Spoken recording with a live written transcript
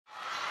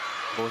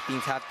Both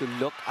teams have to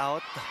look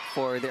out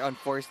for their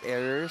unforced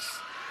errors.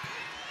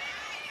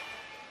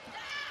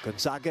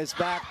 Gonzaga is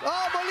back.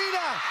 Oh,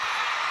 Molina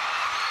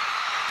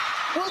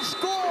will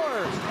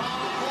score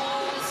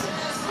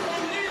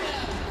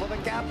for the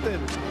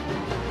captain.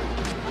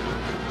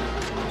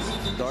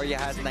 Doria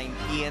has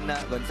 19,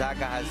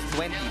 Gonzaga has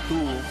 22.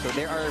 So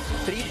there are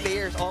 3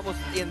 players almost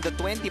in the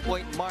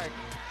 20-point mark.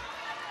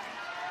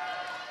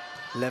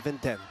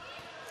 11-10.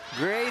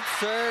 Great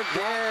serve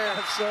there.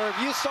 Serve.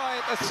 You saw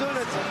it as soon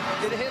as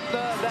it hit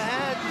the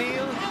hand,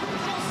 Neil.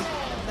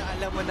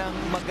 Alam mo nang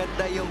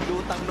maganda yung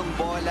lutang ng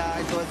bola.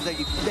 It was a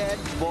dead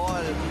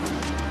ball.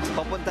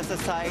 Papunta sa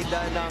side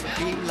ng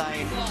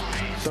Creamline.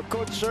 So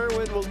Coach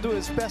Sherwin will do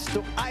his best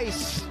to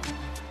ice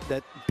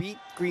that beat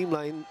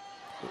Creamline.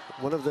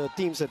 One of the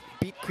teams that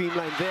beat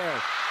Creamline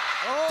there.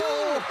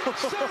 Oh! 2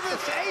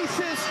 service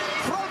aces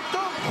from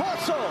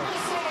Tonghoso.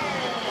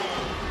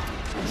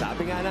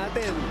 Sabi nga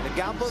natin, the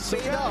gamble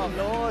paid off.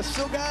 Oh,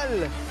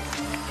 Sugal.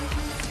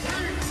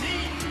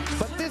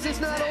 But this is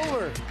not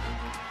over.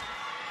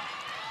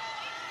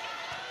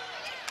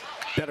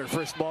 Better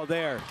first ball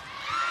there.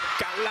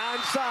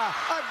 Calanza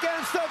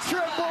against the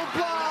triple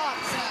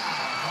block.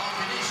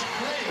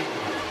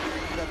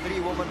 The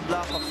 3-woman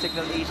block of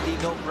Cignal HD,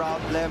 no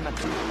problem.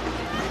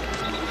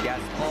 He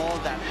has all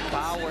that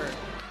power.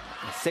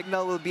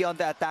 Cignal will be on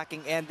the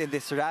attacking end in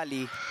this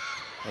rally.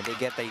 And they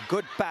get a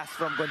good pass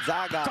from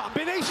Gonzaga.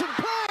 Combination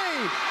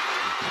play!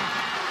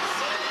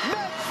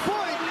 Match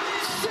point!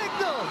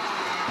 Cignal!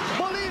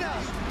 Molina!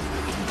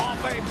 Off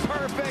a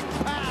perfect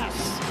pass!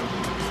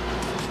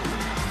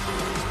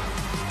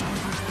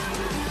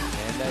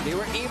 And they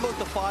were able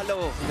to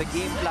follow the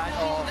game plan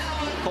of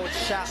Coach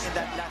Shaq in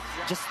that last.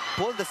 Just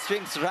pull the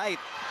strings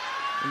right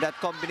in that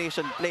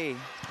combination play.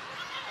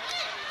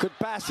 Good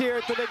pass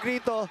here to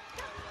Negrito.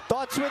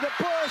 Tots with a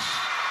push.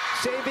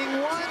 Saving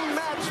 1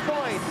 match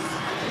point.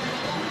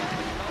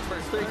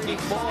 Numbers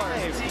 34,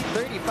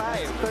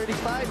 35.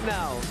 35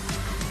 now.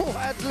 Oh,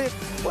 ad-lib.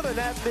 What an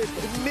ad-lib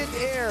in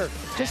mid-air.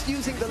 Just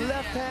using the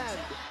left hand.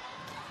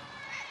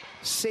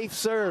 Safe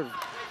serve.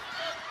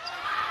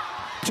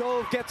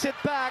 Jove gets it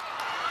back.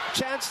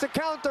 Chance to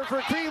counter for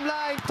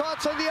Creamline.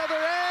 Tots on the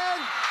other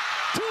end.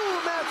 2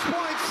 match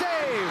points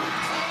saved.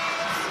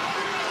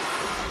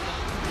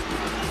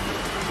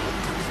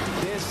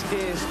 This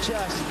is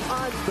just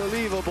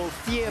unbelievable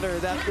theater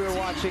that we're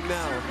watching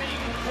now.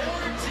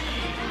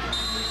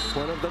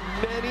 One of the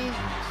many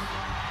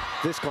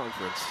this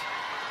conference.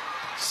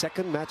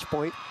 2nd match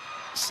point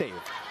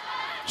saved.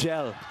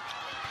 Gel.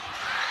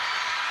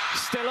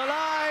 Still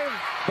alive,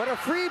 but a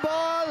free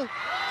ball.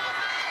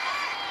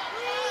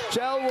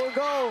 Gel will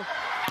go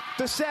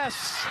to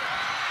Cess.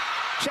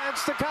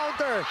 Chance to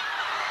counter.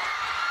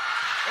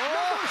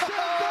 Oh,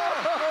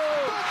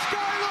 but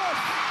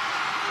Carlos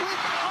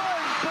with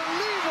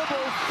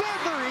unbelievable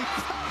feathery.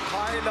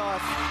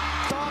 Carlos,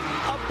 Talk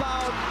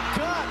about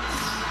guts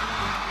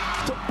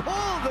to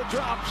pull the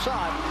drop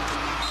shot.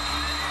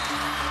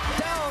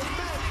 Down.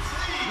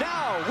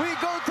 Now we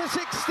go to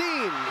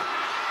 16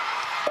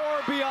 or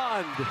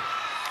beyond.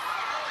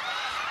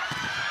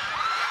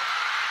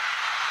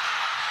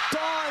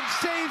 Dawn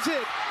saves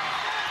it.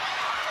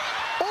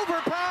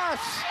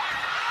 Overpass.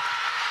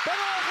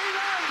 Pero okay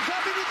lang,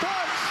 sabi ni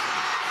Tots.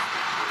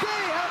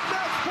 They have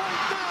match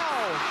point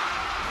now.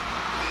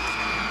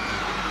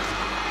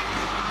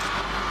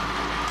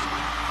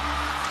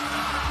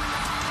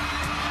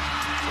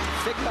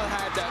 Cignal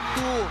had 2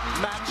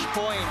 match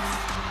points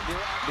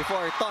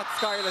before Tots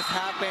Carlos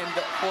happened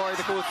for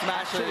the Cool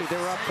Smashers. Actually, they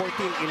were up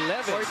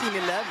 14-11.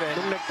 14-11.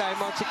 Nung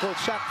nag-timeout si Coach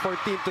Shaq,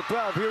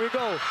 14-12. Here we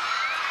go.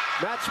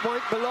 Match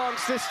point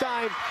belongs this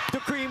time to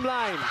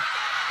Creamline.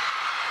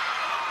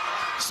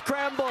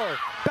 Scramble.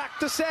 Back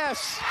to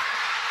Cess.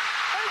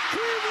 And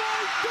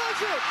Creamline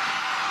does it!